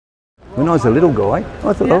When I was a little guy,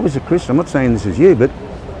 I thought I was a Christian. I'm not saying this is you, but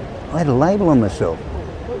I had a label on myself.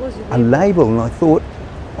 What was your A label, and I thought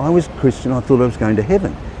I was Christian. I thought I was going to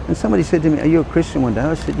heaven. And somebody said to me, "Are you a Christian?" one day.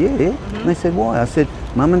 I said, "Yeah." And they said, "Why?" I said,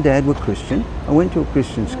 "Mum and Dad were Christian. I went to a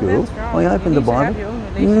Christian school. That's right. I opened the Bible.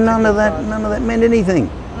 None of that meant anything."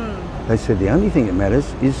 They said the only thing that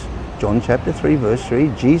matters is John chapter 3 verse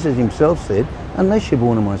 3. Jesus himself said, "Unless you're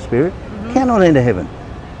born of my Spirit, cannot enter heaven."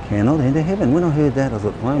 Cannot enter heaven. When I heard that, I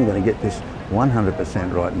thought, I'm going to get this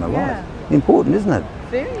 100% right in my life. Important, isn't it?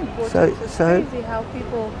 Very important. So- It's so- crazy how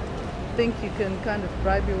people think you can kind of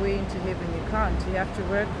bribe your way into heaven. You can't. You have to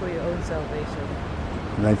work for your own salvation.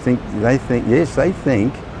 They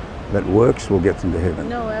think that works will get them to heaven.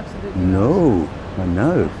 No, absolutely No, I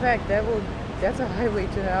know. not. In fact, that's a highway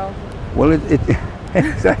to hell. Well,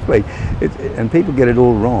 exactly. And people get it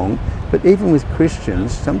all wrong. But even with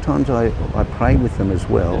Christians, sometimes I pray with them as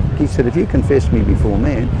well. He said, if you confess me before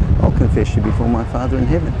man, I'll confess you before my Father in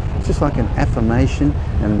heaven. It's just like an affirmation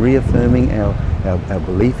and reaffirming our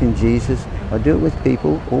belief in Jesus. I do it with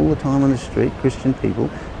people all the time on the street, Christian people,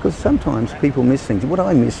 because sometimes people miss things. What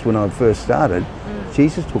I missed when I first started,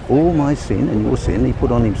 Jesus took all my sin and your sin, he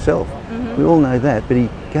put on himself. We all know that, but he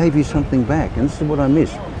gave you something back, and this is what I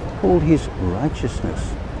missed. Called his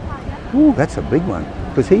righteousness. Ooh, that's a big one.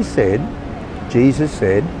 Because Jesus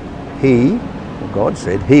said, God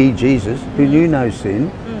said, he, Jesus, who knew no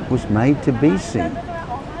sin, was made to be sin,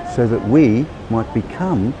 so that we might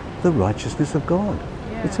become the righteousness of God.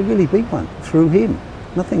 Yeah. It's a really big one, through him.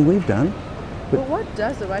 Nothing we've done. But what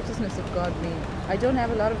does the righteousness of God mean? I don't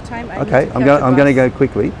have a lot of time. Okay, I'm going to go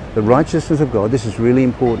quickly. The righteousness of God, this is really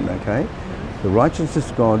important, okay? The righteousness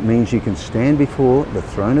of God means you can stand before the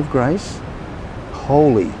throne of grace,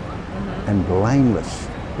 holy and blameless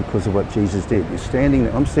because of what Jesus did.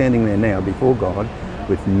 I'm standing there now before God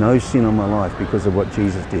with no sin on my life because of what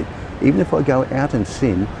Jesus did. Even if I go out and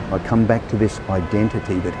sin, I come back to this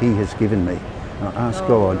identity that he has given me. And I ask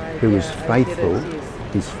God, who is faithful,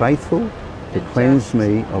 he's faithful to cleanse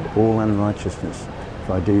me of all unrighteousness if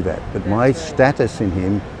I do that. But my status in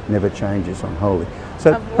him never changes. I'm holy.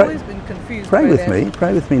 So I've always been confused. Pray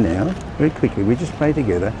with me now, very quickly. We just pray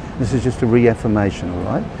together. This is just a reaffirmation, all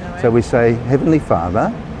right? So we say, Heavenly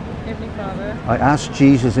Father, I ask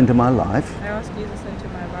Jesus into my life. I ask Jesus into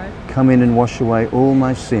my life. Come in and wash away all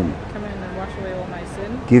my sin. Come in and wash away all my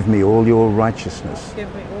sin. Give me all your righteousness.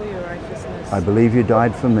 Give me all your righteousness. I believe you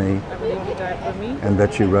died for me. I believe you died for me. And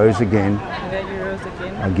that you rose again. And that you rose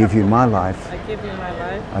again. I give you my life. I give you my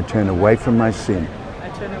life. I turn away from my sin. I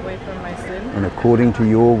turn away from my sin. And according to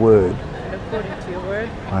your word, And according to your word,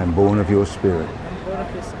 I am born of your Spirit. I'm born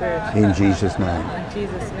of your Spirit. In Jesus' name. In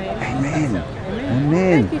Jesus' name. Amen. Amen.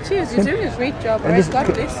 Amen. Thank you. Cheers. You're doing a great job. And Right? this-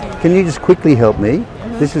 God bless you. Can you just quickly help me?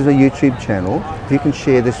 This is a YouTube channel. If you can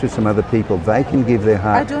share this with some other people, they can give their I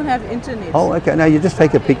heart. don't have internet. Oh, okay. No, you just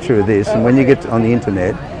take a picture of this, and when you get on the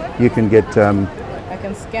internet, you can get. I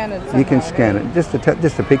can scan it. You can somehow, scan right? it.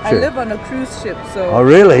 Just a picture. I live on a cruise ship, so Oh,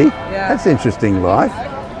 really? Yeah. That's interesting life.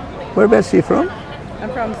 Whereabouts are you from? I'm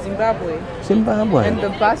from Zimbabwe. Zimbabwe. And the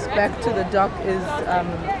bus back to the dock is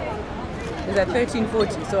at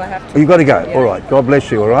 13:40, so I have to. Oh, you got to go. Yeah. All right. God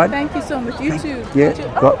bless you. All right. Thank you so much. You too. Yeah, You too.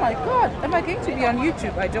 Oh got- my God! Am I going to be on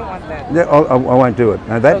YouTube? I don't want that. Yeah, I won't do it.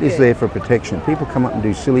 No, that is Okay. there for protection. People come up and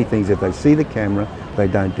do silly things. If they see the camera, they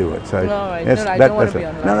don't do it. So All right. that's- No, I that- don't wanna that's be it.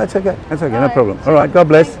 online. No, that's okay. That's okay. All No right. problem. All right. God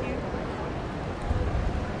bless.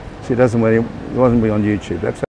 She doesn't want to be on YouTube. That's